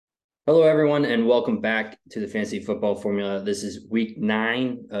Hello, everyone, and welcome back to the Fantasy Football Formula. This is week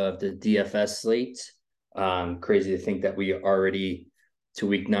 9 of the DFS slate. Crazy to think that we are already to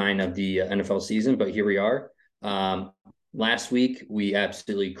week 9 of the NFL season, but here we are. Last week, we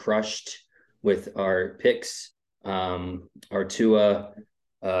absolutely crushed with our picks. Our Tua,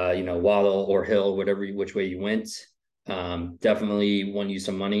 Waddle or Hill, which way you went. Definitely won you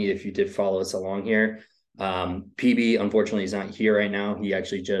some money if you did follow us along here. PB, unfortunately, is not here right now.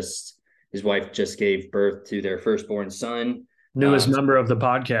 His wife just gave birth to their firstborn son. Newest member of the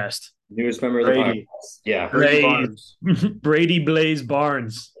podcast. Newest member of the Brady. podcast. Yeah. Brady Brady, Barnes. Brady Blaze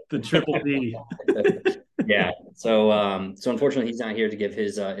Barnes, the triple B. Yeah. So unfortunately, he's not here to give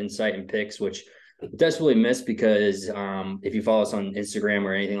his insight and picks, which desperately missed because if you follow us on Instagram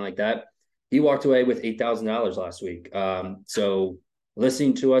or anything like that, he walked away with $8,000 last week. So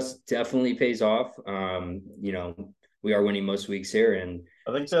listening to us definitely pays off. We are winning most weeks here, and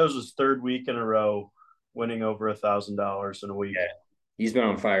I think that was his third week in a row winning over $1,000 in a week. yeah, he's been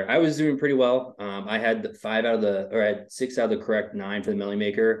on fire. I was doing pretty well. I had I had 6 out of the correct 9 for the Millie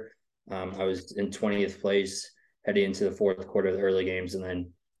Maker. I was in 20th place heading into the fourth quarter of the early games, and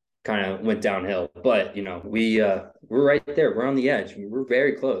then kind of went downhill. But we're right there. We're on the edge. We're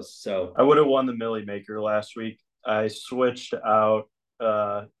very close. So I would have won the Millie Maker last week. I switched out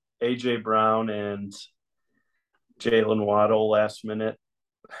AJ Brown and Jalen Waddle last minute.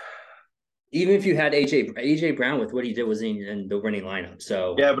 even if you had AJ Brown with what he did was in the winning lineup.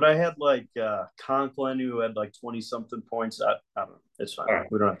 So Yeah, but I had Conklin who had like 20 something points. I don't know. It's fine. all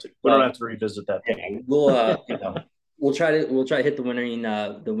right. We don't have to revisit that. Yeah, we'll try to hit the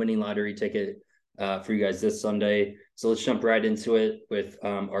winning lottery ticket for you guys this Sunday. So let's jump right into it with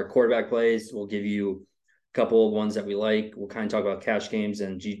our quarterback plays. We'll give you a couple of ones that we like. We'll kind of talk about cash games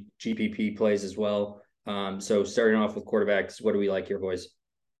and GPP plays as well. So starting off with quarterbacks, what do we like here, boys?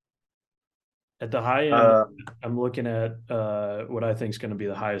 At the high end, I'm looking at what I think is going to be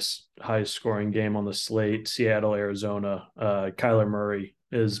the highest scoring game on the slate. Seattle, Arizona. Kyler Murray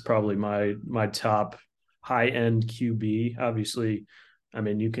is probably my top high end QB. Obviously, I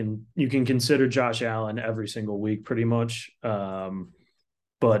mean you can consider Josh Allen every single week pretty much.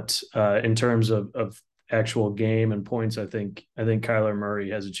 But in terms of actual game and points, I think Kyler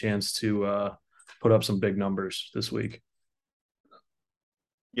Murray has a chance to put up some big numbers this week.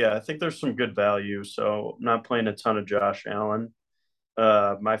 Yeah, I think there's some good value. So I'm not playing a ton of Josh Allen.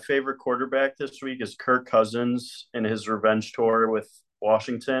 My favorite quarterback this week is Kirk Cousins in his revenge tour with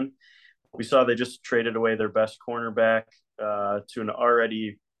Washington. We saw they just traded away their best cornerback to an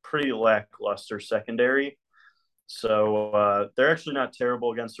already pretty lackluster secondary. So they're actually not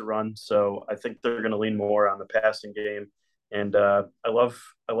terrible against the run. So I think they're going to lean more on the passing game. And I love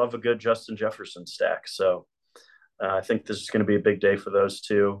a good Justin Jefferson stack. So I think this is going to be a big day for those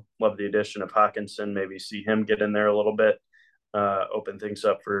two. Love the addition of Hawkinson. Maybe see him get in there a little bit, open things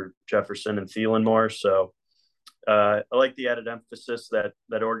up for Jefferson and Thielen more. So I like the added emphasis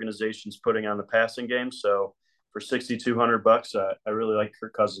that organization's putting on the passing game. So for $6,200, I really like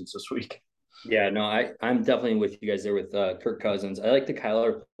Kirk Cousins this week. Yeah, no, I'm definitely with you guys there with Kirk Cousins. I like the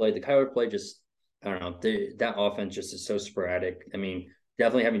Kyler play. The Kyler play just I don't know that offense just is so sporadic. I mean,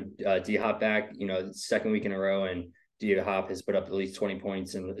 definitely having D Hop back, second week in a row, and D Hop has put up at least 20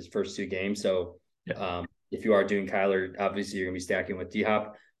 points in his first 2 games. So Yeah. if you are doing Kyler, obviously you're gonna be stacking with D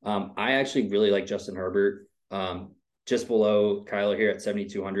Hop. I actually really like Justin Herbert, just below Kyler here at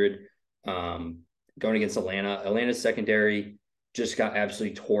 7,200. Going against Atlanta. Atlanta's secondary just got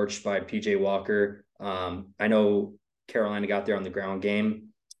absolutely torched by PJ Walker. I know Carolina got there on the ground game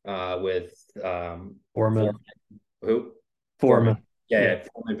with Foreman. Who? Foreman. Yeah,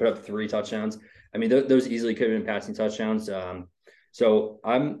 Foreman put up 3 touchdowns. I mean, those easily could have been passing touchdowns. So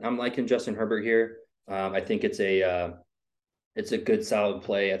I'm liking Justin Herbert here. I think it's a good solid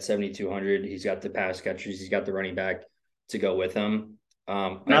play at 7,200. He's got the pass catchers. He's got the running back to go with him.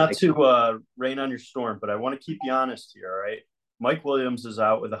 Not to rain on your storm, but I want to keep you honest here. All right. Mike Williams is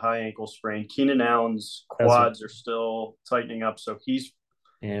out with a high ankle sprain. Keenan Allen's quads are still tightening up. So he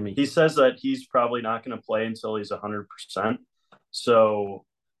says that he's probably not going to play until he's 100%. So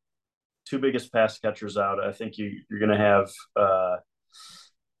 2 biggest pass catchers out. I think you're going to have a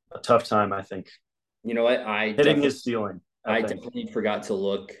tough time, I think. You know what? Hitting his ceiling. I definitely forgot to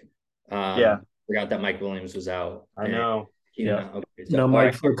look. Yeah. Forgot that Mike Williams was out. I know. Yeah. Okay, so, No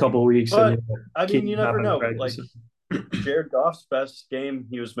Mike for a couple of weeks. But, I mean, you never know. Like Jared Goff's best game,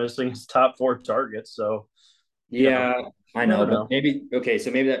 he was missing his top 4 targets. So yeah, I know. But maybe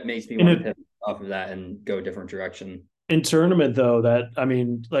so maybe that makes me want to pivot off of that and go a different direction. In tournament, though,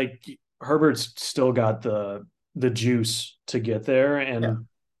 like Herbert's still got the juice to get there, and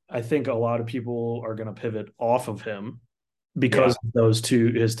I think a lot of people are going to pivot off of him because of those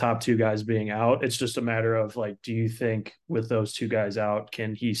his top two guys being out. It's just a matter of like, do you think with those two guys out,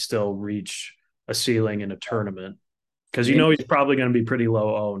 can he still reach a ceiling in a tournament? Because he's probably going to be pretty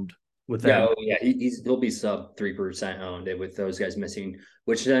low owned with that. He'll be sub 3% owned with those guys missing,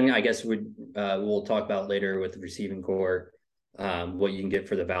 which then I guess we'll talk about later with the receiving core, what you can get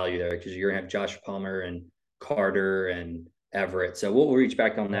for the value there, because you're gonna have Josh Palmer and Carter and Everett. So we'll reach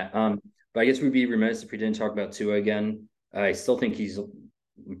back on that. But I guess we'd be remiss if we didn't talk about Tua again. I still think he's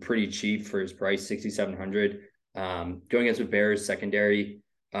pretty cheap for his price, 6,700. Going against the Bears secondary.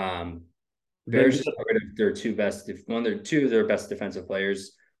 Bears got rid of their two of their best defensive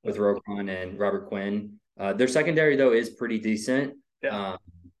players with Roquan and Robert Quinn. Their secondary though is pretty decent. Yeah.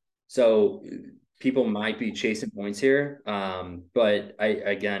 So people might be chasing points here. But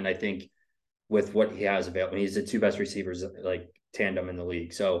I think with what he has available, he's the two best receivers like tandem in the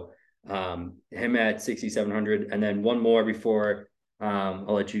league. So him at 6,700, and then one more before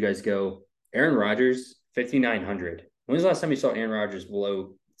I'll let you guys go. Aaron Rodgers, 5,900. When was the last time you saw Aaron Rodgers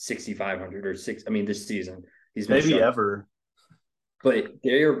below 6,500 or six? I mean, this season he's been maybe ever. But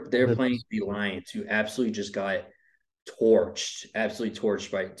they're playing the Lions, who absolutely just got absolutely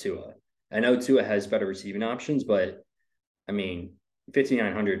torched by Tua. I know Tua has better receiving options, but I mean,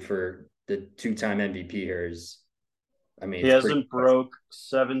 5,900 for the two-time MVP here is. I mean, he hasn't broke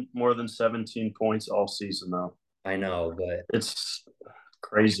more than 17 points all season though. I know, but it's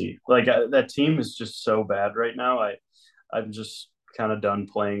crazy. Like that team is just so bad right now. I'm just kind of done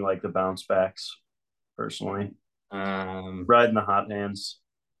playing like the bounce backs personally. Riding the hot hands.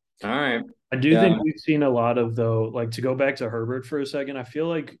 All right. I do think we've seen a lot of, though, like, to go back to Herbert for a second, I feel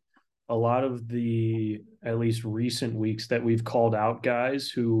like a lot of the at least recent weeks that we've called out guys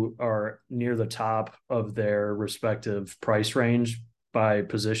who are near the top of their respective price range by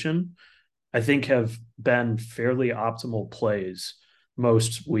position, I think have been fairly optimal plays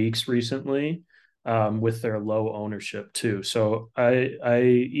most weeks recently, with their low ownership too. So I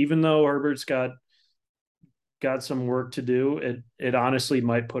even though Herbert's got some work to do, it honestly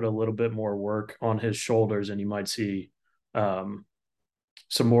might put a little bit more work on his shoulders, and you might see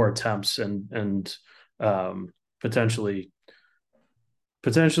some more attempts and potentially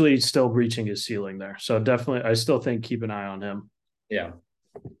still reaching his ceiling there. So definitely, I still think keep an eye on him. Yeah.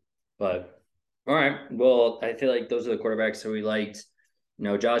 But all right. Well, I feel like those are the quarterbacks that we liked.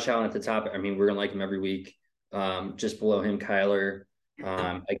 Josh Allen at the top. I mean, we're gonna like him every week. Just below him, Kyler.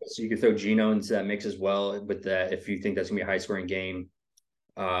 I guess you could throw Geno into that mix as well with that if you think that's gonna be a high scoring game.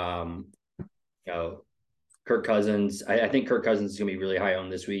 Kirk Cousins. I think Kirk Cousins is gonna be really high on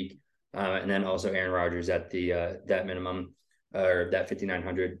this week. And then also Aaron Rodgers at the that minimum or that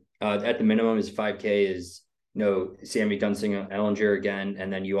 5,900. At the minimum is 5K is Sammy Gunslinger, Ellinger again,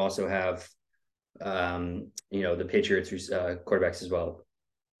 and then you also have the Patriots quarterbacks as well.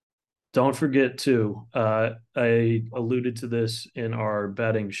 Don't forget too, I alluded to this in our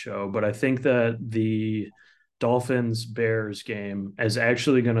betting show, but I think that the Dolphins-Bears game is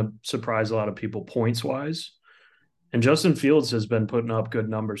actually going to surprise a lot of people points-wise. And Justin Fields has been putting up good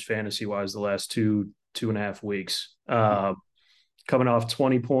numbers fantasy-wise the last two and a half weeks. Coming off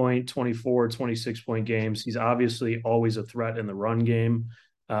 20-point, 24, 26-point games. He's obviously always a threat in the run game.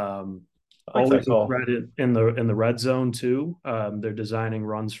 Always a threat in the red zone too. They're designing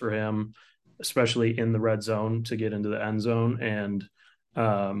runs for him, especially in the red zone to get into the end zone. And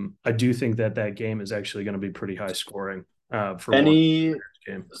I do think that game is actually going to be pretty high scoring. For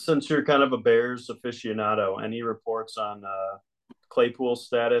game. Since you're kind of a Bears aficionado, any reports on Claypool's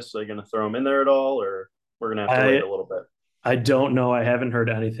status? Are you going to throw him in there at all, or we're going to have to wait a little bit? I don't know. I haven't heard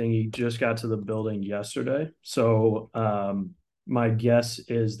anything. He just got to the building yesterday. So my guess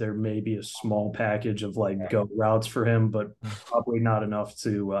is there may be a small package of like go routes for him, but probably not enough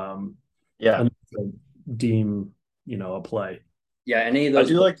to deem, a play. Yeah. Any of those. I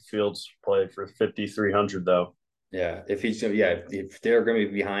do like the Fields play for 5,300 though. Yeah. If they're going to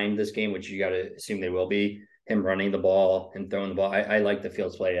be behind this game, which you got to assume they will be, him running the ball and throwing the ball. I like the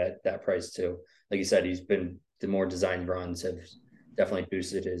Fields play at that price too. Like you said, the more designed runs have definitely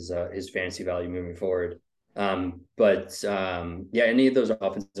boosted his fantasy value moving forward. Any of those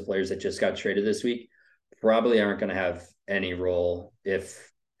offensive players that just got traded this week probably aren't going to have any role.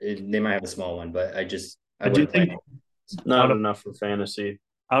 They might have a small one, but I do think not enough for fantasy.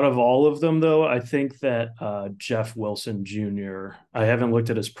 Out of all of them, though, I think that Jeff Wilson Jr., I haven't looked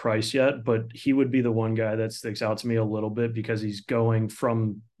at his price yet, but he would be the one guy that sticks out to me a little bit because he's going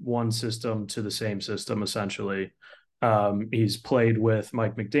from one system to the same system, essentially. He's played with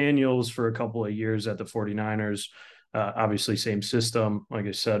Mike McDaniels for a couple of years at the 49ers. Obviously, same system, like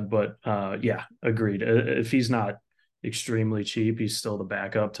I said, but yeah, agreed. If he's not extremely cheap, he's still the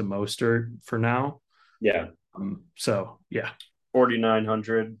backup to Mostert for now. Yeah. So yeah.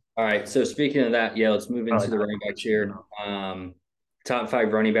 4,900. All right. So speaking of that, yeah, let's move into the running backs here. Top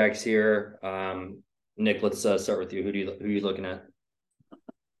 5 running backs here. Nick, let's start with you. Who are you looking at?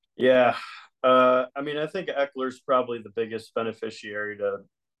 Yeah. I mean, I think Eckler's probably the biggest beneficiary to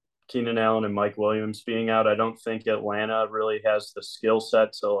Keenan Allen and Mike Williams being out. I don't think Atlanta really has the skill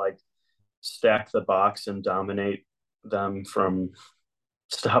set to like stack the box and dominate them from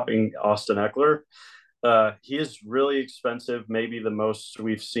stopping Austin Eckler. He is really expensive, maybe the most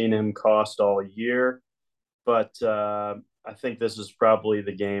we've seen him cost all year. But I think this is probably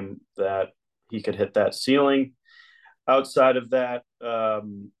the game that he could hit that ceiling. Outside of that, I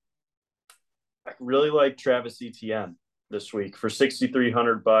really like Travis Etienne this week for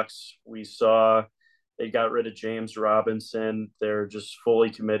 $6,300. We saw they got rid of James Robinson. They're just fully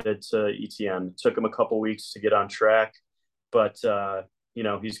committed to Etienne. It took him a couple weeks to get on track, but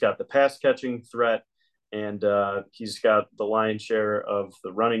he's got the pass catching threat, and he's got the lion's share of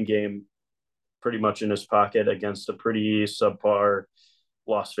the running game pretty much in his pocket against a pretty subpar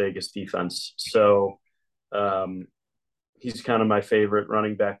Las Vegas defense. So he's kind of my favorite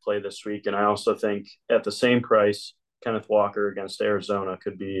running back play this week. And I also think at the same price, Kenneth Walker against Arizona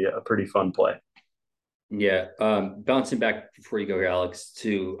could be a pretty fun play. Yeah. Bouncing back before you go here, Alex,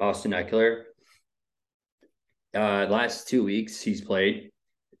 to Austin Eckler. Last 2 weeks, he's played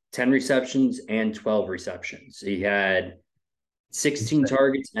 10 receptions and 12 receptions. He had 16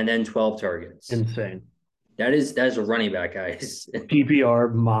 targets and then 12 targets. Insane. That is a running back, guys.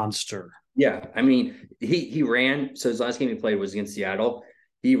 PPR monster. Yeah, I mean, he ran. So his last game he played was against Seattle.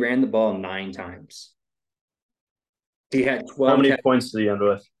 He ran the ball 9 times. He had 12. How many points did he end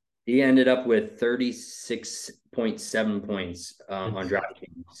with? He ended up with 36.7 points on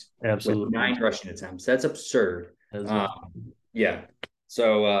DraftKings. Absolutely. With 9 rushing attempts. That's absurd. Yeah.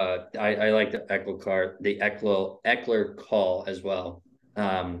 So I like the Eckler call as well.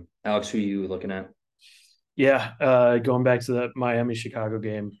 Alex, who are you looking at? Yeah, going back to that Miami-Chicago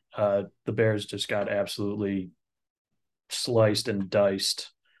game, the Bears just got absolutely sliced and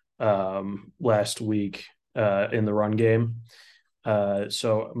diced last week in the run game.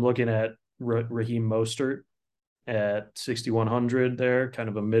 So I'm looking at Raheem Mostert at 6,100 there, kind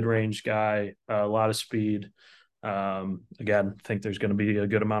of a mid-range guy, a lot of speed. Again, I think there's going to be a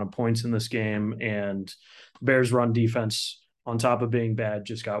good amount of points in this game, and Bears run defense, on top of being bad,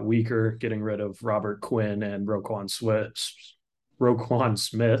 just got weaker, getting rid of Robert Quinn and Roquan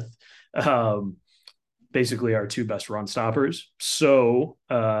Smith, basically our 2 best run stoppers. So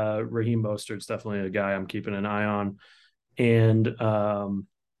Raheem Mostert's definitely a guy I'm keeping an eye on. And who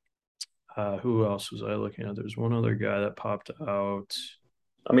else was I looking at? There's one other guy that popped out.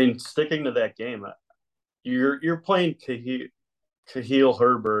 I mean, sticking to that game, you're playing Khalil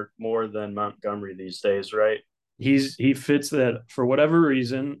Herbert more than Montgomery these days, right? He fits that for whatever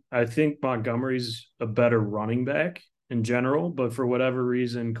reason. I think Montgomery's a better running back in general, but for whatever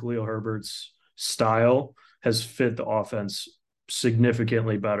reason, Khalil Herbert's style has fit the offense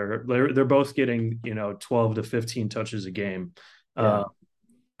significantly better. They're both getting 12 to 15 touches a game. Yeah.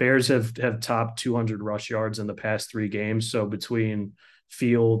 Bears have topped 200 rush yards in the past 3 games. So between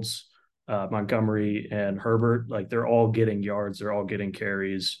Fields, Montgomery, and Herbert, like they're all getting yards, they're all getting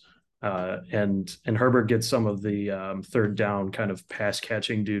carries. And Herbert gets some of the third down kind of pass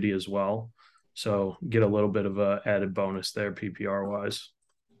catching duty as well. So get a little bit of a added bonus there PPR wise.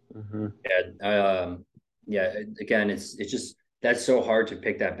 Mm-hmm. Yeah. Again, it's just, that's so hard to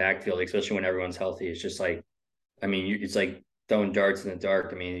pick that backfield, especially when everyone's healthy. It's just like, I mean, it's like throwing darts in the dark.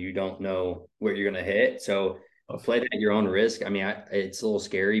 I mean, you don't know where you're going to hit. So play that at your own risk. I mean, it's a little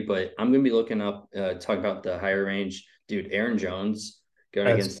scary, but I'm going to be looking up, talking about the higher range, dude, Aaron Jones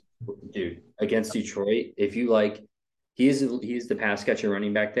going against Detroit. If you like, he's the pass catcher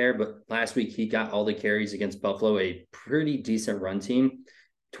running back there, but last week he got all the carries against Buffalo, a pretty decent run team.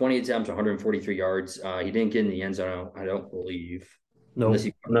 20 attempts, 143 yards. He didn't get in the end zone, I don't believe. No.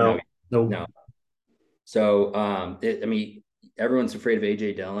 So, I mean, everyone's afraid of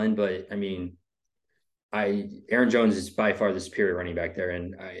AJ Dillon, but I mean, Aaron Jones is by far the superior running back there,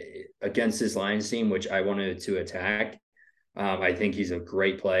 and against this Lions team, which I wanted to attack, I think he's a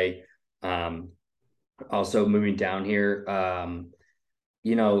great play. Also, moving down here, I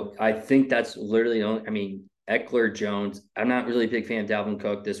think that's literally the only. I mean, Eckler, Jones. I'm not really a big fan of Dalvin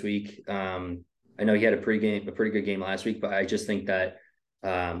Cook this week. I know he had a pretty good game last week, but I just think that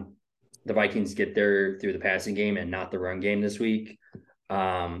the Vikings get there through the passing game and not the run game this week.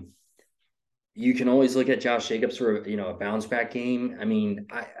 you can always look at Josh Jacobs for a bounce back game. I mean,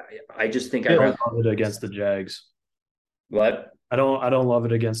 I just think I I'd don't rather love it against the Jags. what. I don't love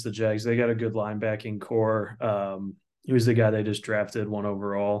it against the Jags. They got a good linebacking core. Who's the guy they just drafted 1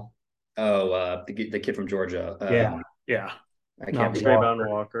 overall? Oh, the kid from Georgia. Yeah, yeah. I can't Not be. Trayvon Walker.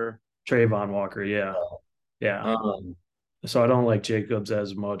 Walker. Trayvon Walker, yeah. Yeah. Um, So I don't like Jacobs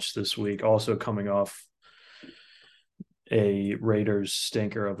as much this week. Also coming off a Raiders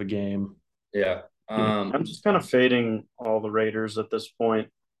stinker of a game. yeah. I'm just kind of fading all the Raiders at this point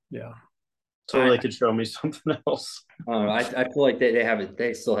Yeah. until they could show me something else. I don't know. I feel like they have it.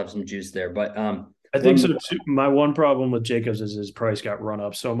 They still have some juice there, but I think so too. My one problem with Jacobs is his price got run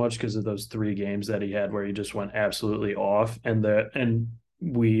up so much because of those 3 games that he had where he just went absolutely off, and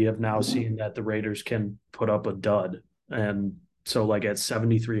we have now seen that the Raiders can put up a dud, and so like at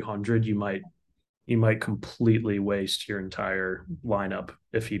 7,300, you might completely waste your entire lineup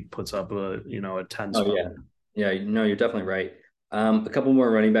if he puts up a 10 Oh spot. yeah. No, you're definitely right. A couple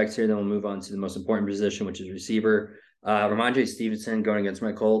more running backs here, then we'll move on to the most important position, which is receiver. Ramondre Stevenson going against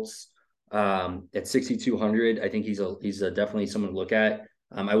my Colts. At 6,200, I think he's definitely someone to look at.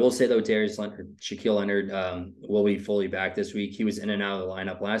 I will say though, Shaquille Leonard will be fully back this week. He was in and out of the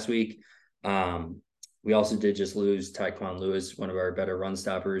lineup last week. We also did just lose Tyquan Lewis, one of our better run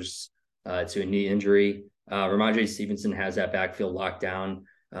stoppers, to a knee injury. Ramondre Stevenson has that backfield locked down.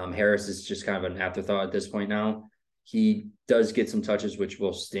 Harris is just kind of an afterthought at this point now. He does get some touches, which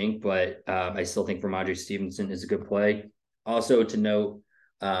will stink, but I still think Ramondre Stevenson is a good play. Also to note,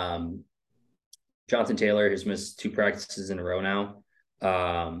 Jonathan Taylor has missed 2 practices in a row now,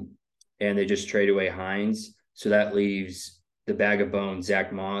 and they just trade away Hines. So that leaves the bag of bones,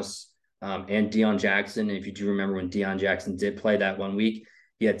 Zach Moss, and Deion Jackson. And if you do remember when Deion Jackson did play that 1 week,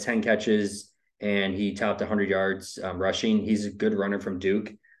 he had 10 catches and he topped 100 yards rushing. He's a good runner from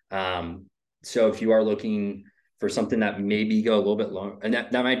Duke. So if you are looking for something that maybe go a little bit long, and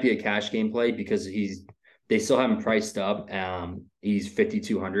that might be a cash game play because they still have him priced up. He's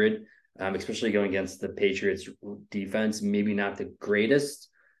 5,200. Especially going against the Patriots defense. Maybe not the greatest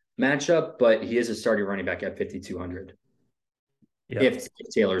matchup, but he is a starting running back at 5,200. Yeah. If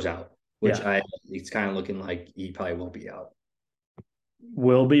Taylor's out, which it's kind of looking like he probably won't be out.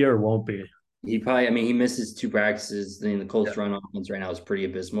 Will be or won't be? He misses 2 practices. The Colts run offense right now is pretty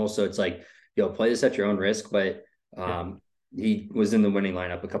abysmal. So it's like, play this at your own risk. But he was in the winning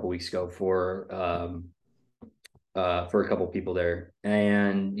lineup a couple weeks ago for a couple people there.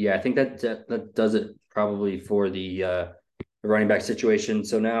 And I think that does it probably for the running back situation.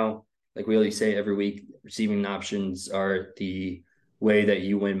 So now, like we always say every week, receiving options are the way that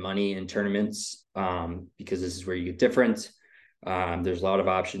you win money in tournaments, because this is where you get different. There's a lot of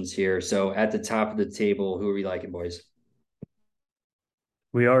options here. So at the top of the table, who are we liking, boys?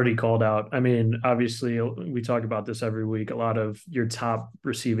 We already called out. I mean, obviously, we talk about this every week. A lot of your top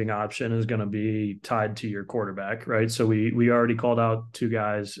receiving option is going to be tied to your quarterback, right? So we already called out 2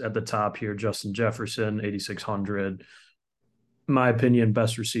 guys at the top here: Justin Jefferson, 8,600. My opinion,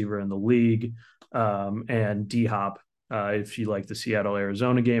 best receiver in the league, and D Hop. If you like the Seattle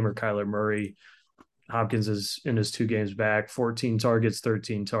Arizona game, or Kyler Murray. Hopkins is in his 2 games back, 14 targets,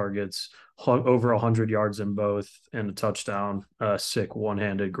 13 targets, over 100 yards in both, and a touchdown, sick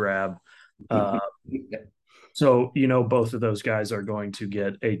one-handed grab. So, both of those guys are going to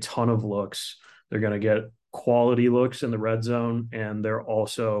get a ton of looks. They're going to get quality looks in the red zone, and they're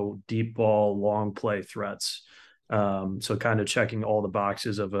also deep ball, long play threats. So kind of checking all the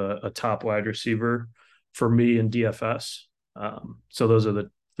boxes of a top wide receiver for me in DFS. So those are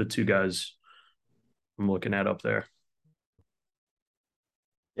the 2 guys I'm looking at up there.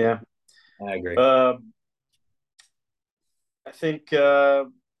 Yeah, I agree. I think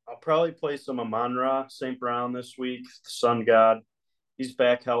I'll probably play some Amon-Ra St. Brown this week, the Sun God. He's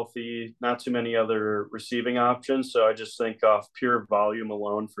back healthy, not too many other receiving options. So I just think off pure volume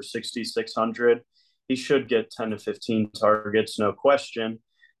alone for 6,600, he should get 10 to 15 targets, no question.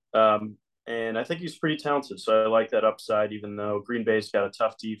 And I think he's pretty talented. So I like that upside, even though Green Bay's got a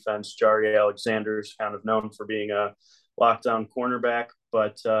tough defense. Jari Alexander is kind of known for being a lockdown cornerback.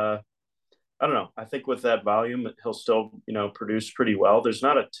 But I don't know. I think with that volume, he'll still, produce pretty well. There's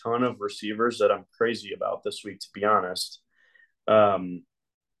not a ton of receivers that I'm crazy about this week, to be honest.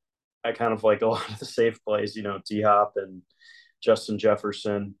 I kind of like a lot of the safe plays, D-Hop and Justin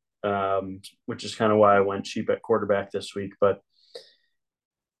Jefferson, which is kind of why I went cheap at quarterback this week. But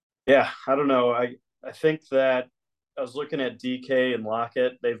yeah, I don't know. I think that I was looking at DK and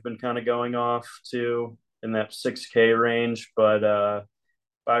Lockett. They've been kind of going off too in that 6K range, but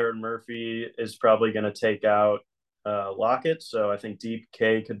Byron Murphy is probably going to take out Lockett. So I think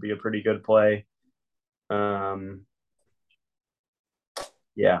DK could be a pretty good play. Um,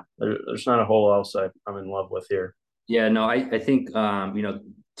 yeah, there's not a whole else I'm in love with here. Yeah, no, I think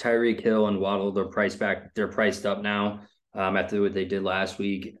Tyreek Hill and Waddle, they're priced up now after what they did last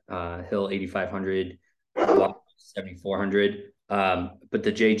week. Hill 8,500, Waddle 7,400. But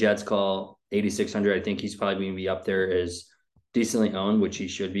the Jay Jets call 8,600. I think he's probably going to be up there as decently owned, which he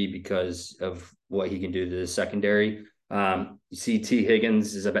should be because of what he can do to the secondary. You see T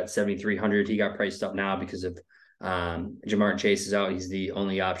Higgins is up at 7,300. He got priced up now because of Jamar Chase is out. He's the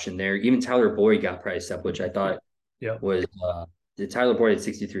only option there. Even Tyler Boyd got priced up, which I thought was the Tyler Boyd at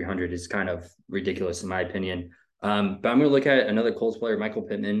 6,300 is kind of ridiculous in my opinion. But I'm going to look at another Colts player, Michael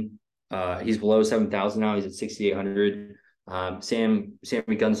Pittman. He's below 7,000 now. He's at 6,800. Sammy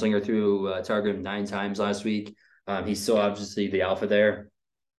Gunslinger threw a target 9 times last week. He's still obviously the alpha there.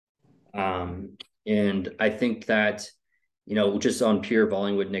 And I think that, just on pure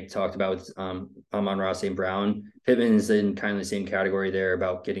volume, what Nick talked about with Amon-Ra St. Brown, Pittman is in kind of the same category there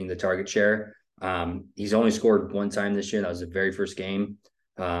about getting the target share. He's only scored 1 time this year. That was the very first game.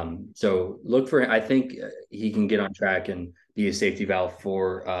 So look for him. I think he can get on track and be a safety valve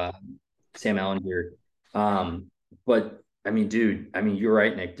for Sam Allen here. But I mean, dude, you're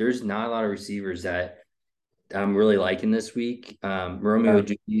right, Nick. There's not a lot of receivers that I'm really liking this week. Romeo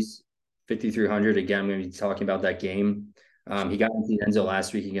Dukes, 5,300. Again, I'm going to be talking about that game. He got into the end zone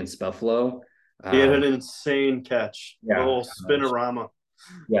last week against Buffalo. He had an insane catch. Yeah, the whole spinorama.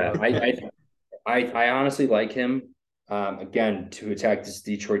 Yeah, I honestly like him. Again, to attack this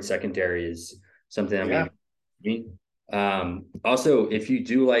Detroit secondary is something I'm doing. Also, if you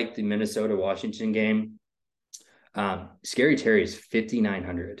do like the Minnesota-Washington game, Scary Terry is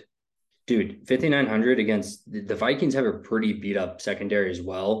 5,900. Dude, 5,900 against the Vikings have a pretty beat up secondary as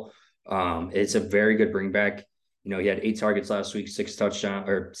well. It's a very good bring back. He had 8 targets last week, 6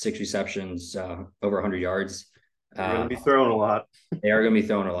 receptions, over 100 yards. They're going to be throwing a lot. They are going to be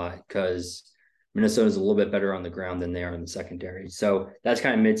throwing a lot because Minnesota's a little bit better on the ground than they are in the secondary. So that's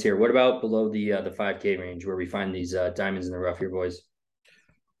kind of mid tier. What about below the 5K range where we find these diamonds in the rough here, boys?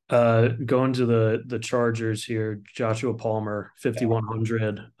 Going to the Chargers here, Joshua Palmer,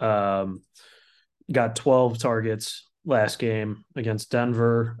 5,100. Got 12 targets last game against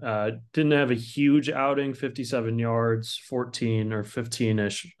Denver. Didn't have a huge outing, 57 yards, 14 or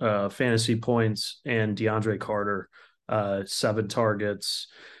 15-ish fantasy points, and DeAndre Carter, 7 targets.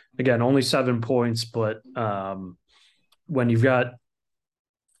 Again, only 7 points, but when you've got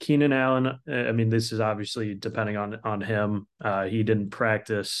Keenan Allen, this is obviously depending on him. He didn't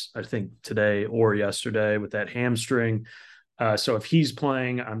practice, I think, today or yesterday with that hamstring. So if he's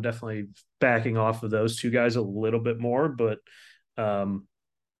playing, I'm definitely backing off of those 2 guys a little bit more. But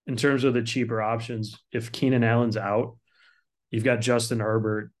in terms of the cheaper options, if Keenan Allen's out, you've got Justin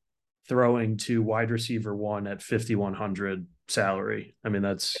Herbert throwing to wide receiver 1 at 5,100 salary.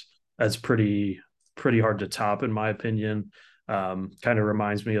 That's pretty hard to top, in my opinion. Kind of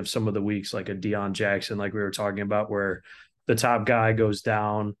reminds me of some of the weeks like a Deion Jackson, like we were talking about, where the top guy goes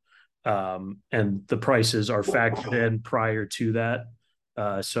down and the prices are factored in prior to that.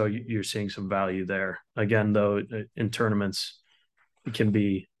 So you're seeing some value there. Again, though, in tournaments, it can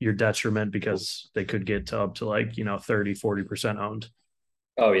be your detriment because they could get to up to 30, 40% owned.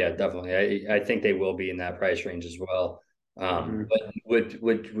 Oh yeah, definitely. I think they will be in that price range as well. But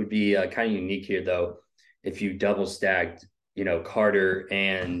would be kind of unique here though, if you double stacked, Carter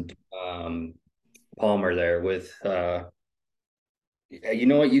and Palmer there with you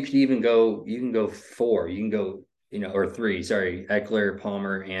know what, you can go 4, you can go, or 3, sorry, Eckler,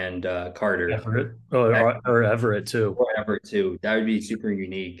 Palmer, and Carter. Everett. Or Everett too. Or Everett too. That would be super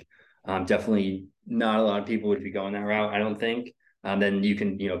unique. Definitely not a lot of people would be going that route, I don't think. Then you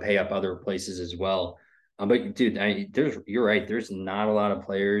can, pay up other places as well. But dude, you're right. There's not a lot of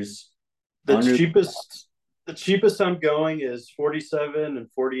players. The cheapest I'm going is 47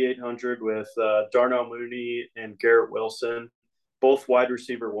 and 4,800 with Darnell Mooney and Garrett Wilson, both wide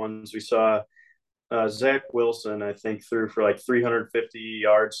receiver 1s. We saw Zach Wilson, I think, threw for 350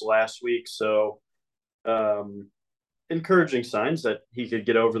 yards last week. So encouraging signs that he could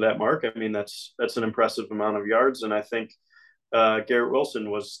get over that mark. That's an impressive amount of yards. And I think Garrett Wilson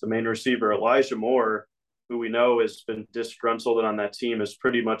was the main receiver. Elijah Moore, who we know has been disgruntled on that team, has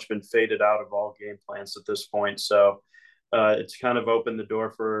pretty much been faded out of all game plans at this point. So it's kind of opened the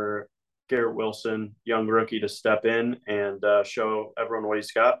door for Garrett Wilson, young rookie, to step in and show everyone what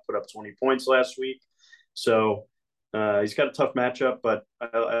he's got. Put up 20 points last week. So he's got a tough matchup, but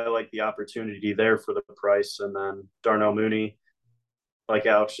I like the opportunity there for the price. And then Darnell Mooney, like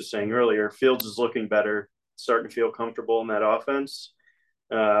Alex was saying earlier, Fields is looking better, starting to feel comfortable in that offense.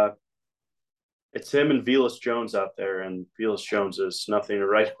 it's him and Velus Jones out there, and Velus Jones is nothing to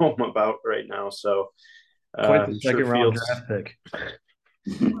write home about right now. So Quite the second round Fields, draft pick.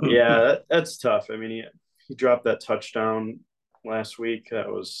 yeah, that's tough. I mean, he dropped that touchdown last week. That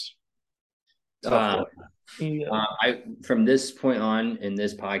was tough. From this point on in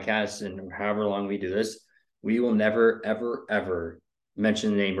this podcast and however long we do this, we will never, ever, ever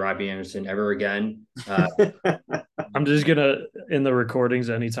mention the name Robbie Anderson ever again. I'm just gonna, in the recordings,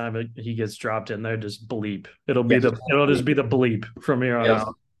 anytime he gets dropped in there, just bleep. It'll just be the bleep from here on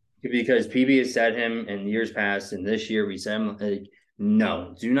out. Because PB has said him in years past, and this year we said him, like,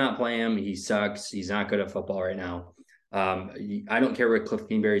 no, do not play him. He sucks. He's not good at football right now. I don't care what Cliff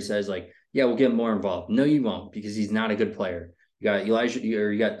Kingsbury says. Like, yeah, we'll get him more involved. No, you won't, because he's not a good player. You got Elijah,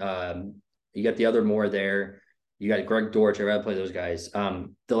 or you got the other Moore there. You got Greg Dortch. I'd rather play those guys.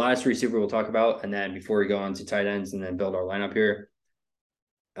 The last receiver we'll talk about, and then before we go on to tight ends and then build our lineup here,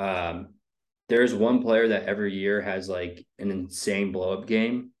 there's one player that every year has like an insane blow up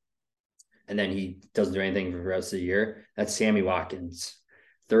game, and then he doesn't do anything for the rest of the year. That's Sammy Watkins.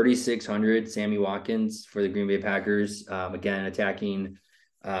 3,600 Sammy Watkins for the Green Bay Packers. Again, attacking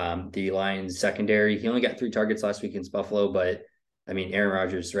the Lions secondary. He only got 3 targets last week against Buffalo, but I mean, Aaron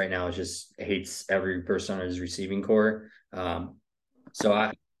Rodgers right now just hates every person on his receiving core. So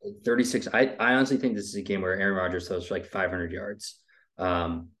I 36. I honestly think this is a game where Aaron Rodgers throws for like 500 yards.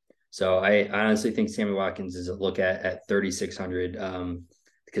 So I honestly think Sammy Watkins is a look at 3,600.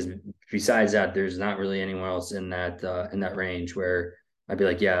 Because besides that, there's not really anyone else in that range where I'd be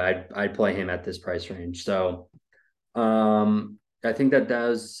like, yeah, I'd play him at this price range. So I think that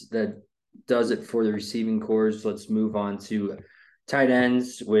does it for the receiving cores. Let's move on to tight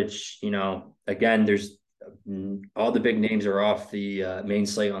ends, which, again, there's all the big names are off the main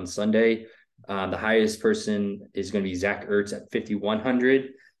slate on Sunday. The highest person is going to be Zach Ertz at 5,100.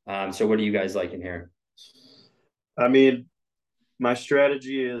 So what are you guys liking here? I mean, my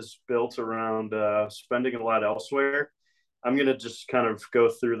strategy is built around spending a lot elsewhere. I'm going to just kind of go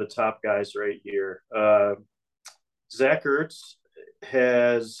through the top guys right here. Zach Ertz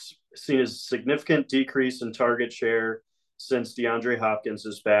has seen a significant decrease in target share since DeAndre Hopkins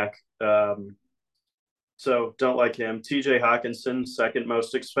is back. So don't like him. TJ Hawkinson, second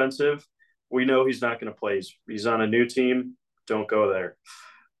most expensive. We know he's not going to play. He's on a new team. Don't go there.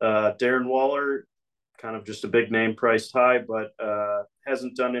 Darren Waller, kind of just a big name priced high, but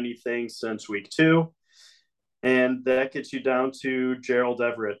hasn't done anything since week 2. And that gets you down to Gerald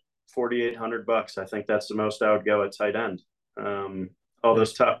Everett, $4,800. I think that's the most I would go at tight end. All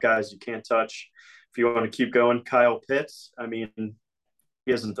those top guys you can't touch. If you want to keep going, Kyle Pitts, I mean,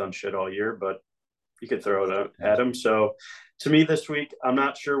 he hasn't done shit all year, but you could throw it at him. So to me this week, I'm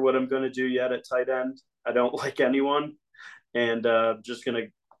not sure what I'm going to do yet at tight end. I don't like anyone, and just going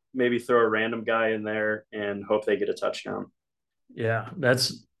to maybe throw a random guy in there and hope they get a touchdown. Yeah,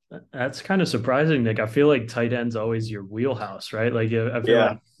 that's kind of surprising, Nick. I feel like tight end's always your wheelhouse, right? Like I feel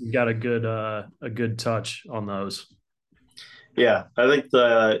like you got a good touch on those. Yeah, I think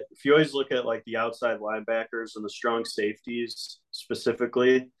if you always look at like the outside linebackers and the strong safeties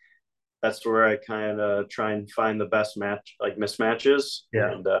specifically, that's where I kind of try and find the best mismatches.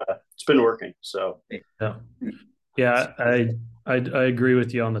 Yeah, and it's been working. So yeah, I agree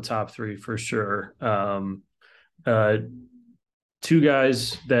with you on the top 3 for sure. 2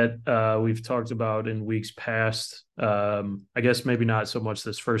 guys that we've talked about in weeks past. I guess maybe not so much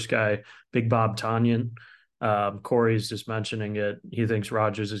this first guy, Big Bob Tonyan. Corey's just mentioning it. He thinks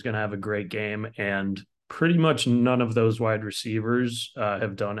Rodgers is going to have a great game, and pretty much none of those wide receivers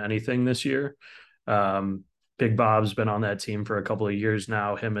have done anything this year. Big Bob's been on that team for a couple of years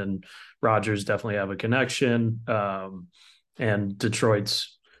now. Him and Rodgers definitely have a connection. And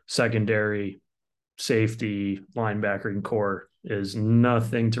Detroit's secondary, safety, linebacker, and core is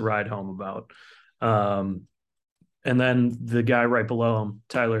nothing to write home about. And then the guy right below him,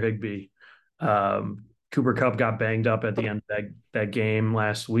 Tyler Higbee. Cooper Kupp got banged up at the end of that game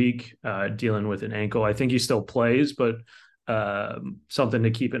last week, dealing with an ankle. I think he still plays, but something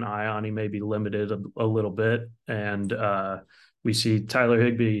to keep an eye on. He may be limited a little bit. And we see Tyler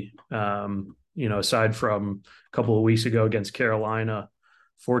Higbee, aside from a couple of weeks ago against Carolina,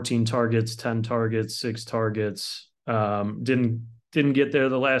 14 targets, 10 targets, 6 targets. Didn't get there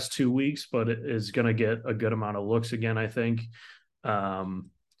the last 2 weeks, but it is going to get a good amount of looks again, I think.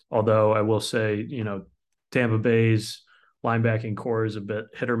 Although I will say, Tampa Bay's linebacking core is a bit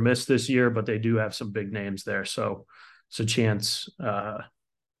hit or miss this year, but they do have some big names there. So it's a chance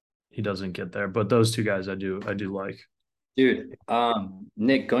he doesn't get there. But those 2 guys I do like. Dude,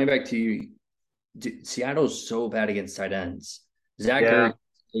 Nick, going back to you, Seattle's so bad against tight ends. Zach Ertz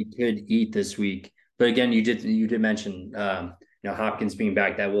they could eat this week. But again, you did mention Hopkins being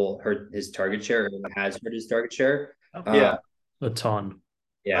back, that will hurt his target share, or has hurt his target share. Yeah. A ton.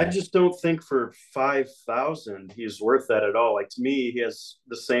 Yeah. I just don't think for 5,000 he's worth that at all. Like, to me, he has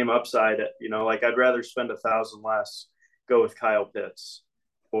the same upside. Like, I'd rather spend 1,000 less, go with Kyle Pitts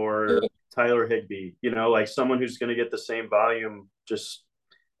or Tyler Higbee. Like someone who's going to get the same volume, just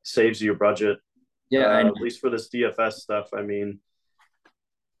saves you a budget. Yeah, at least for this DFS stuff. I mean,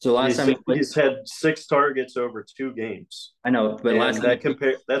 so last time he's had 6 targets over 2 games. I know, but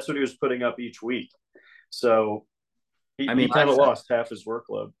that's what he was putting up each week. So he kind of lost half his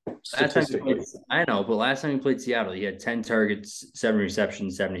workload statistically. I know, but last time he played Seattle, he had 10 targets, 7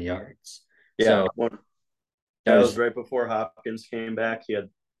 receptions, 70 yards. Yeah, so that was right before Hopkins came back. He had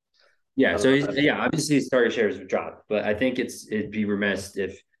obviously his target shares would drop, but I think it'd be remiss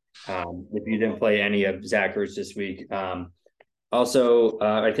if you didn't play any of Zach Ertz this week. Also,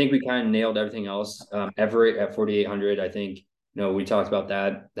 I think we kind of nailed everything else. Everett at 4,800, I think, we talked about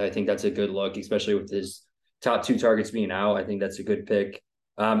that. I think that's a good look, especially with his top 2 targets being out. I think that's a good pick.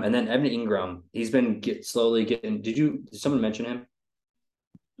 And then Evan Ingram, he's been slowly getting. Did someone mention him?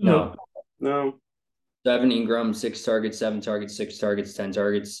 No. So Evan Ingram, 6 targets, 7 targets, 6 targets, 10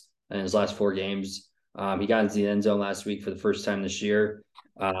 targets in his last 4 games. He got into the end zone last week for the first time this year,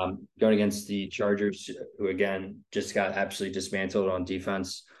 going against the Chargers, who again just got absolutely dismantled on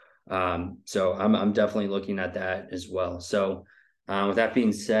defense. So I'm definitely looking at that as well. So with that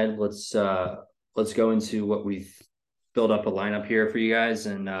being said, let's go into what we've built up a lineup here for you guys,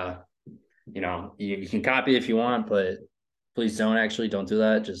 and you can copy if you want, but please don't do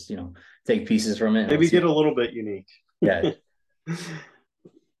that. Just take pieces from it. Maybe get a little bit unique. Yeah.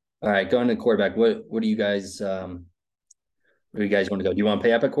 All right, going to quarterback. What do you guys where do you guys want to go? Do you want to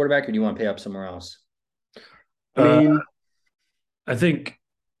pay up at quarterback, or do you want to pay up somewhere else? I think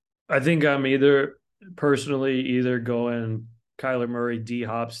I'm either going Kyler Murray D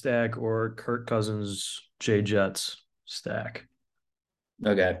Hop stack or Kirk Cousins J Jets stack.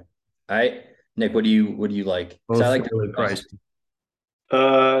 Okay. All right. Nick, what do you like? I like really pricey.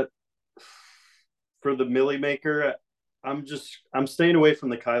 For the Millie Maker, I'm staying away from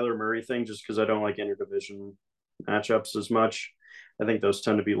the Kyler Murray thing just because I don't like interdivision matchups as much. I think those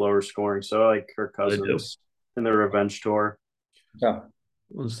tend to be lower scoring. So I like Kirk Cousins in the revenge tour. Yeah.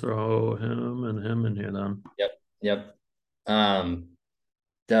 Let's throw him in here then. Yep.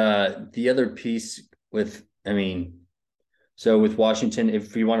 The other piece with Washington,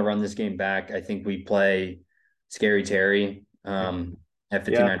 if we want to run this game back, I think we play Scary Terry at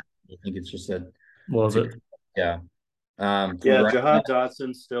 59. Yeah. I think it's just a yeah. Jahan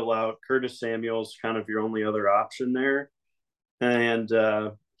Dotson's still out. Curtis Samuel's kind of your only other option there. And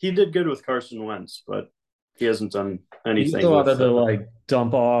he did good with Carson Wentz, but he hasn't done anything. He's a lot of the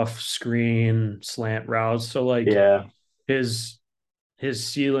dump off, screen, slant routes. So his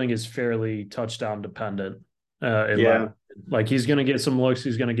ceiling is fairly touchdown dependent. He's going to get some looks,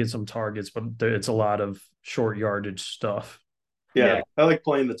 he's going to get some targets, but it's a lot of short yardage stuff. Yeah, I like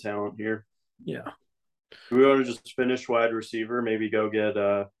playing the talent here. Yeah. Do we want to just finish wide receiver? Maybe go get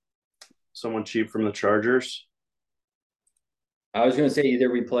someone cheap from the Chargers? I was going to say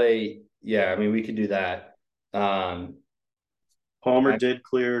either we play. Yeah, we could do that. Palmer did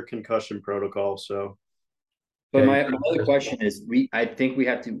clear concussion protocol, so. But my other question is, I think we're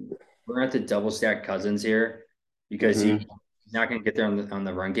going to have to double stack Cousins here because he's not going to get there on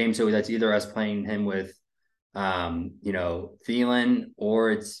the run game. So that's either us playing him with Thielen,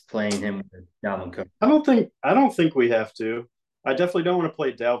 or it's playing him with Dalvin Cook. I don't think we have to. I definitely don't want to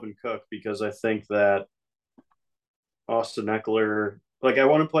play Dalvin Cook because I think that Austin Eckler, I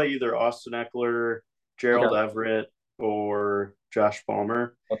want to play either Austin Eckler, Gerald Everett, or Josh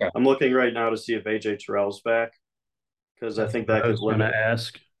Palmer. Okay. I'm looking right now to see if AJ Terrell's back because I think that could limit.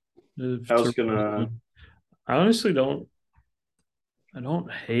 I honestly don't. I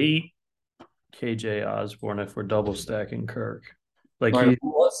don't hate KJ Osborne if we're double stacking Kirk.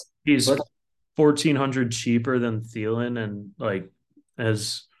 He's 1,400 cheaper than Thielen and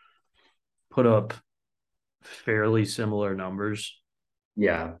has put up fairly similar numbers.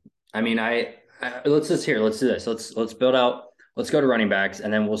 Yeah. Let's do this. Let's build out, let's go to running backs,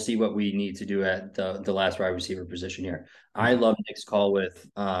 and then we'll see what we need to do at the last wide receiver position here. I love Nick's call with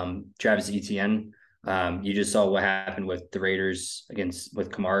Travis Etienne. You just saw what happened with the Raiders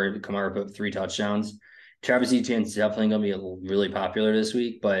with Kamara. Kamara put 3 touchdowns. Travis Etienne's definitely going to be really popular this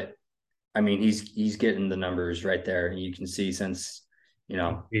week, but he's getting the numbers right there, and you can see since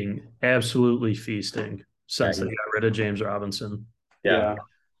being absolutely feasting since they got rid of James Robinson. Yeah.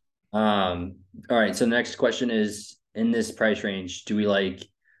 All right. So the next question is, in this price range, do we like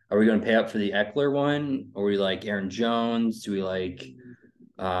Are we going to pay up for the Eckler one, or we like Aaron Jones? Do we like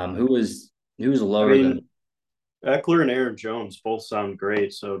who was lower than Eckler and Aaron Jones both sound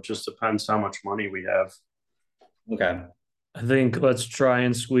great, so it just depends how much money we have. Okay. I think let's try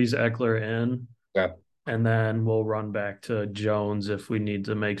and squeeze Eckler in, Okay. and then we'll run back to Jones if we need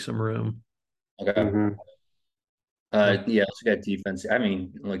to make some room. Okay. Mm-hmm. Yeah, let's look at defense. I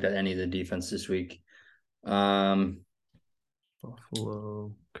mean, look at any of the defense this week. Buffalo,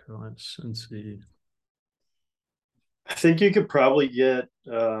 Carolina, Cincy. I think you could probably get.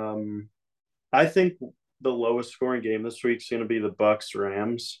 I think the lowest scoring game this week is going to be the Bucks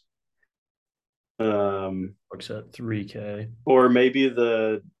Rams. Bucks at 3K, or maybe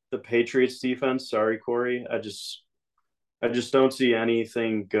the Patriots defense. Sorry, Corey. I just don't see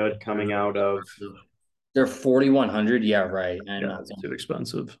anything good coming out of. They're 4,100. Yeah, right. And yeah, it's too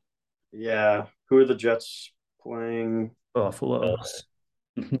expensive. Yeah, who are the Jets playing? Buffalo.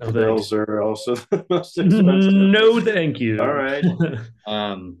 No, Bills are also the most expensive. No, thank you. All right.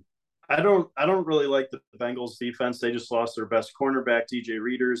 I don't really like the Bengals defense. They just lost their best cornerback. DJ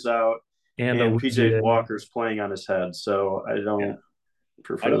Reader's out, and PJ Walker's playing on his head. So I don't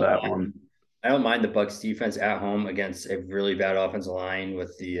prefer that one. I don't mind the Bucks defense at home against a really bad offensive line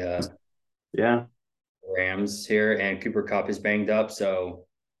with the Rams here, and Cooper Kupp is banged up, so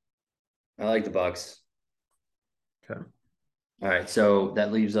I like the Bucks. Okay. All right, so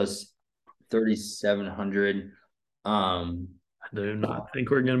that leaves us 3,700. I do not think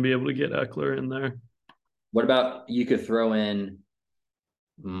we're going to be able to get Eckler in there. What about you could throw in?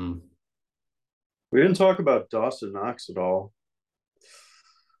 We didn't talk about Dawson Knox at all.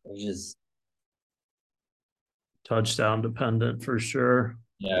 Just touchdown dependent for sure.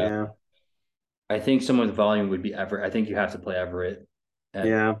 Yeah. I think someone with volume would be Everett. I think you have to play Everett at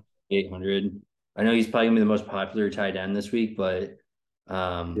 800. I know he's probably gonna be the most popular tight end this week, but it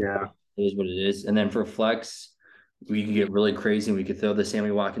is what it is. And then for flex, we could get really crazy and we could throw the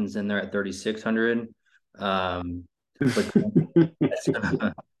Sammy Watkins in there at 3,600.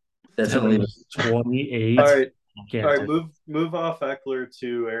 That's only 28. All right. Move off Eckler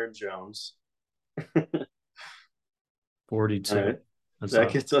to Aaron Jones. 42. Right.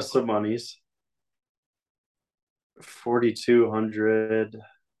 That gets us some monies. 4,200.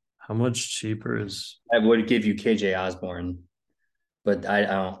 How much cheaper is? I would give you KJ Osborne, but I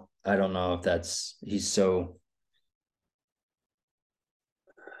don't know if he's so.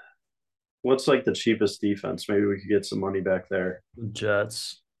 What's like the cheapest defense? Maybe we could get some money back there.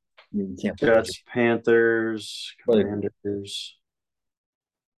 Jets. Jets, Panthers, Commanders.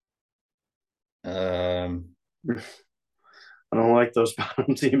 I don't like those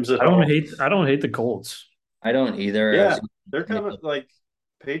bottom teams at all. I don't hate the Colts. I don't either. Yeah, they're kind of like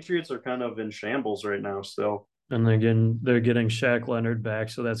Patriots are kind of in shambles right now still. And again, they're getting Shaq Leonard back,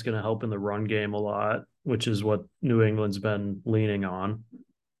 so that's going to help in the run game a lot, which is what New England's been leaning on.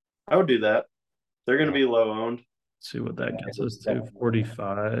 I would do that. They're going to be low owned. Let's see what that gets us to.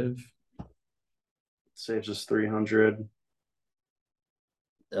 45. Saves us 300.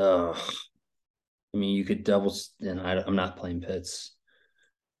 I mean, you could double, and I'm not playing Pitts.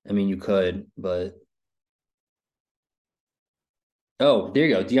 I mean, you could, but there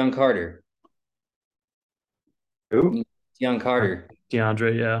you go, Deion Carter. Who? Deion Carter.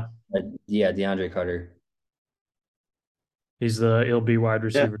 DeAndre, yeah. Yeah, DeAndre Carter. He'll be wide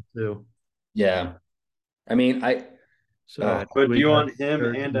receiver too. Yeah. I mean, but do you want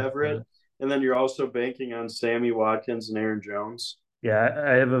him and Everett? And then you're also banking on Sammy Watkins and Aaron Jones?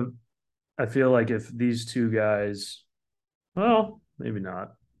 Yeah, I feel like if these two guys, well, maybe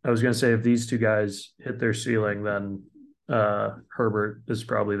not. I was going to say if these two guys hit their ceiling, then Herbert is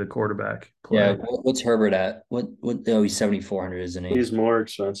probably the quarterback play. Yeah, what's Herbert at? What? Oh, he's 7,400, isn't he? He's more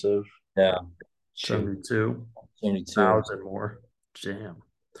expensive. Yeah, 72,000 more. Damn.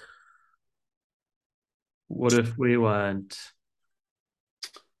 What if we went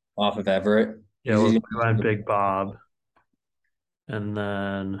off of Everett? Yeah, we went Big Bob, and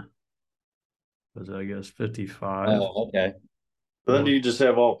then was it, I guess 55. Oh, okay. But then do you just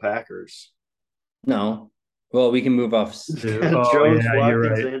have all Packers? No. Well, we can move off Jones,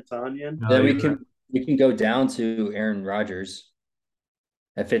 Watkins, and Tanyan. Then we can go down to Aaron Rodgers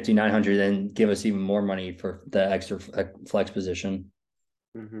at 5,900, and give us even more money for the extra flex position.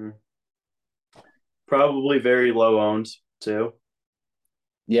 Mm-hmm. Probably very low owned too.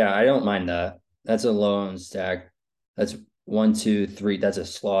 Yeah, I don't mind that. That's a low owned stack. That's 1, 2, 3. That's a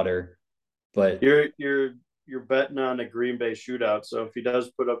slaughter. But you're betting on a Green Bay shootout. So if he does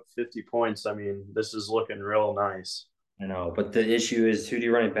put up 50 points, I mean, this is looking real nice. I know, but the issue is, who do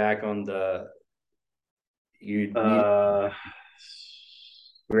you run it back on the?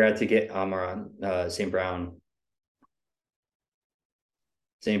 We're at to get Amon St. Brown.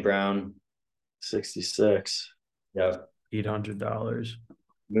 St. Brown. 66. Yep. $800.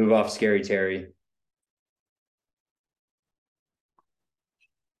 Move off Scary Terry.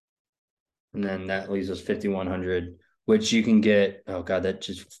 And then that leaves us 5,100, which you can get. Oh God, that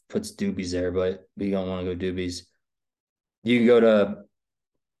just puts doobies there, but we don't want to go doobies. You can go to.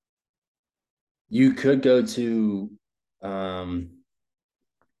 You could go to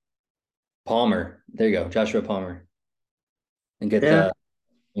Palmer. There you go, Joshua Palmer, and get that.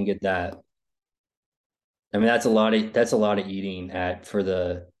 And get that. I mean, that's a lot of eating for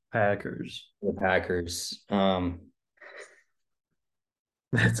the Packers. The Packers.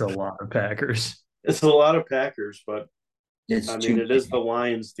 That's a lot of Packers. It's a lot of Packers, but it is the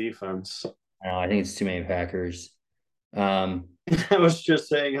Lions defense. I think it's too many Packers. I was just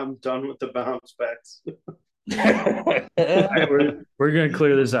saying I'm done with the bounce backs. We're gonna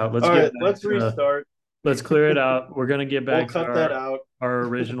clear this out. Let's restart. Let's clear it out. We're gonna get back we'll cut that out. Our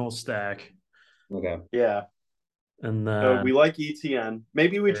original stack. Okay. Yeah. And we like ETN.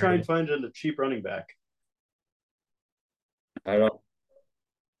 Maybe we try and find a cheap running back. I don't.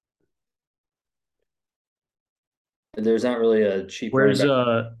 There's not really a cheap. Where's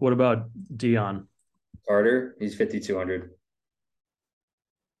what about Dion Carter? He's 5,200.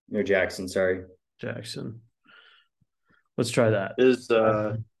 No, Jackson. Sorry, Jackson. Let's try that. Is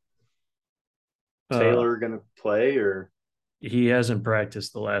Taylor gonna play, or he hasn't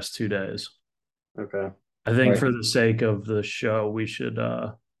practiced the last 2 days? Okay. I think for the sake of the show, we should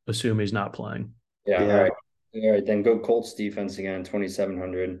assume he's not playing. Yeah. All right. Then go Colts defense again,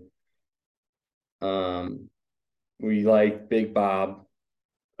 2,700. We like Big Bob.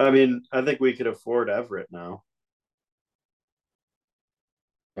 I mean, I think we could afford Everett now.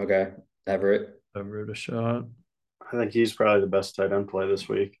 Okay, Everett a shot. I think he's probably the best tight end play this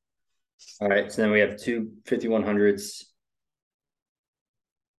week. All right, so then we have two 5,100s.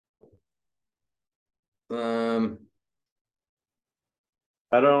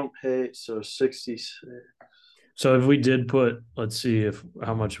 I don't hate 66. So if we did put, let's see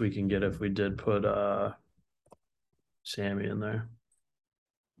how much we can get if we did put Sammy in there.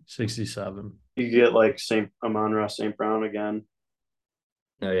 67. You get like Amon-Ra St. Brown again.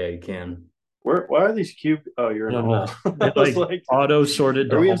 Oh yeah, you can. Why are these cube? Oh, you're in a hole. like auto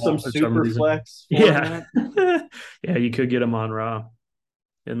sorted. Are we in some super flex? Yeah. Yeah, you could get Amon-Ra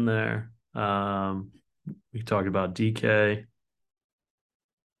in there. We talked about DK.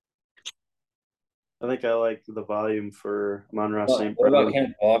 I think I like the volume for Amon-Ra St. Brown. What about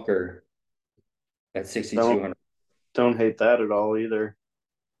Kenneth Walker at 6,200? Don't hate that at all either.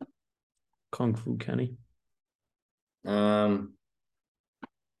 Kung Fu Kenny.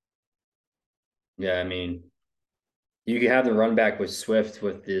 Yeah, I mean, you could have the run back with Swift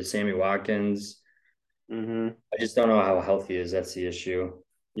with the Sammy Watkins. Mm-hmm. I just don't know how healthy he is. That's the issue.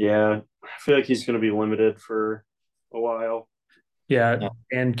 Yeah, I feel like he's going to be limited for a while. Yeah,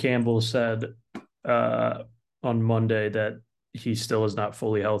 and Campbell said on Monday that he still is not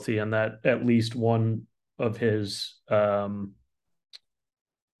fully healthy, and that at least one of his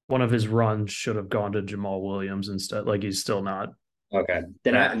runs should have gone to Jamal Williams instead. Like he's still not. Okay,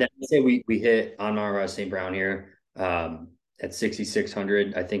 then I say we hit Amon-Ra St. Brown here at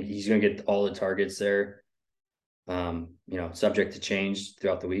 6,600. I think he's going to get all the targets there. Subject to change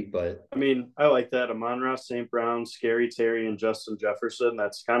throughout the week, but I mean, I like that. Amon-Ra St. Brown, Scary Terry, and Justin Jefferson.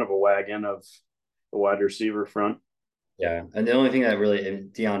 That's kind of a wagon of the wide receiver front. Yeah, and the only thing that really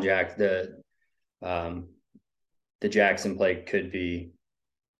Deion Jack, the Jackson play could be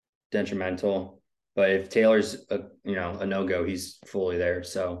detrimental. But if Taylor's a no-go, he's fully there.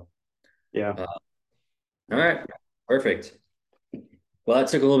 So, yeah. All right. Perfect. Well, that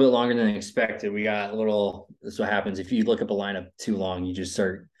took a little bit longer than expected. We got this is what happens. If you look up a lineup too long, you just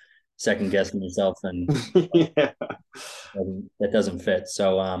start second guessing yourself and that doesn't fit.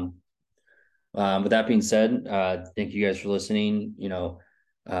 So, with that being said, thank you guys for listening.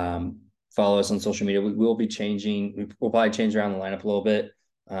 Follow us on social media. We will be changing. We'll probably change around the lineup a little bit.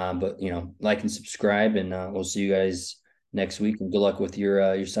 But like and subscribe, and we'll see you guys next week. And good luck with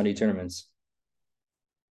your Sunday tournaments.